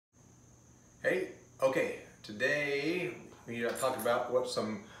Okay, today we need to talk about what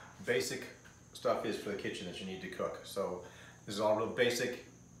some basic stuff is for the kitchen that you need to cook. So this is all real basic,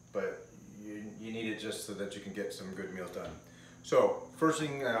 but you need it just so that you can get some good meals done. So first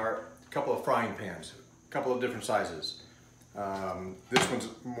thing are a couple of frying pans, a couple of different sizes. This one's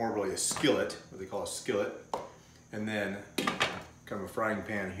more really a skillet, what they call a skillet, and then kind of a frying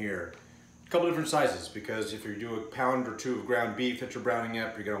pan here. A couple different sizes, because if you do a pound or two of ground beef that you're browning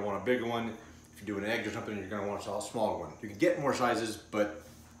up, you're going to want a bigger one. If you're doing eggs or something, you're going to want a smaller one. You can get more sizes, but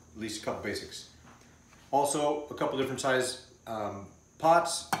at least a couple basics. Also, a couple different size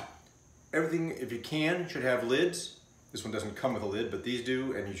pots. Everything, if you can, should have lids. This one doesn't come with a lid, but these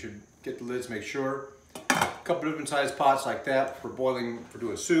do, and you should get the lids, make sure. A couple different size pots like that for boiling, for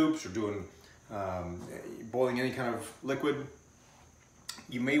doing soups or doing boiling any kind of liquid.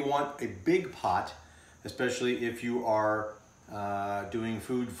 You may want a big pot, especially if you are doing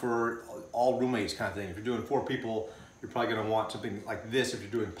food for all roommates kind of thing. If you're doing 4 people, you're probably going to want something like this if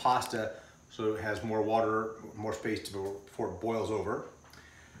you're doing pasta, so it has more water, more space before it boils over.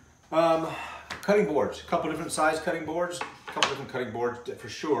 Cutting boards, a couple different size cutting boards, a couple different cutting boards for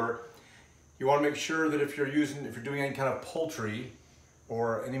sure. You want to make sure that if you're doing any kind of poultry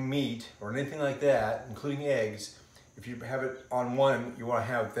or any meat or anything like that, including eggs, if you have it on one, you want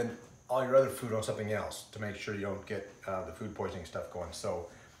to have then all your other food on something else to make sure you don't get the food poisoning stuff going. So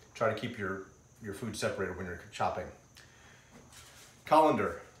try to keep your food separated when you're chopping.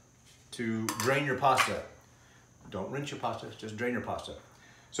 Colander to drain your pasta. Don't rinse your pasta, just drain your pasta.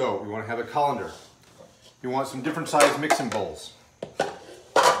 So you want to have a colander. You want some different size mixing bowls.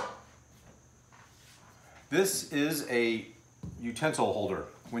 This is a utensil holder.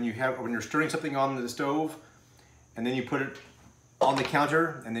 When you're stirring something on the stove, and then you put it on the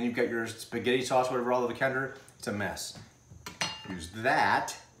counter, and then you've got your spaghetti sauce, whatever, all over the counter, it's a mess. Use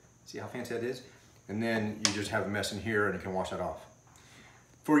that, see how fancy that is? And then you just have a mess in here and you can wash that off.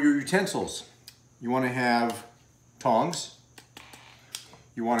 For your utensils, you wanna have tongs.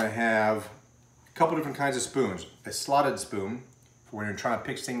 You wanna have a couple different kinds of spoons. A slotted spoon, for when you're trying to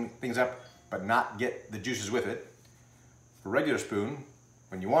pick things up, but not get the juices with it. A regular spoon,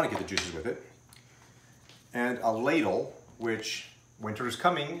 when you wanna get the juices with it. And a ladle, which winter is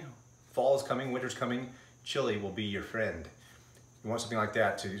coming, fall is coming, winter's coming, chili will be your friend. You want something like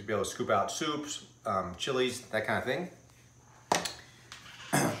that to be able to scoop out soups, chilies, that kind of thing.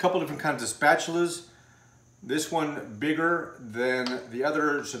 A couple different kinds of spatulas. This one bigger than the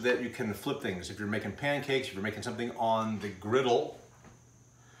other so that you can flip things. If you're making pancakes, if you're making something on the griddle,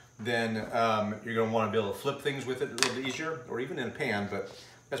 then you're going to want to be able to flip things with it a little bit easier, or even in a pan, but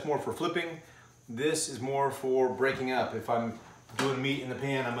that's more for flipping. This is more for breaking up. If I'm doing meat in the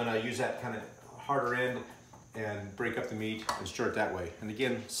pan, I'm gonna use that kind of harder end and break up the meat and stir it that way. And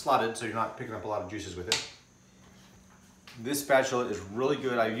again, slotted, so you're not picking up a lot of juices with it. This spatula is really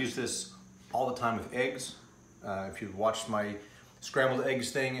good. I use this all the time with eggs. If you've watched my scrambled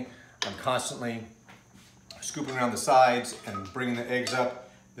eggs thing, I'm constantly scooping around the sides and bringing the eggs up.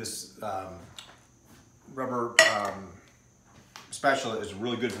 This rubber spatula is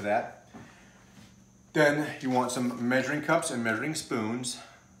really good for that. Then you want some measuring cups and measuring spoons.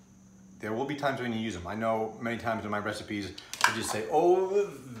 There will be times when you use them. I know many times in my recipes, I just say, oh,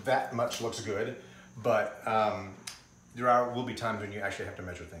 that much looks good. But there will be times when you actually have to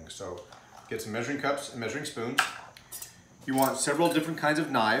measure things. So get some measuring cups and measuring spoons. You want several different kinds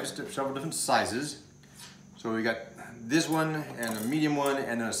of knives, several different sizes. So we got this one and a medium one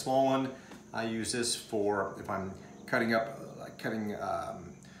and then a small one. I use this for if I'm cutting up, like cutting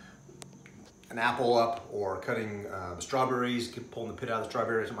an apple up or cutting strawberries, pulling the pit out of the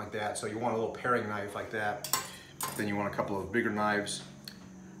strawberry or something like that. So you want a little paring knife like that. Then you want a couple of bigger knives.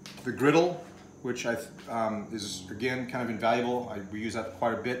 The griddle, which is again kind of invaluable. We use that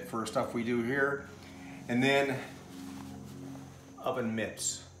quite a bit for stuff we do here. And then oven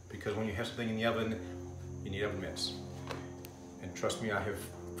mitts, because when you have something in the oven, you need oven mitts. And trust me, I have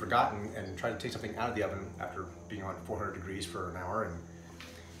forgotten and tried to take something out of the oven after being on 400 degrees for an hour, and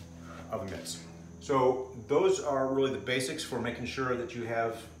oven mitts. So those are really the basics for making sure that you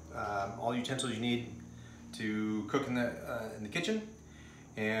have all the utensils you need to cook in the kitchen.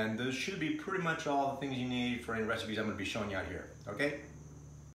 And those should be pretty much all the things you need for any recipes I'm going to be showing you out here. Okay?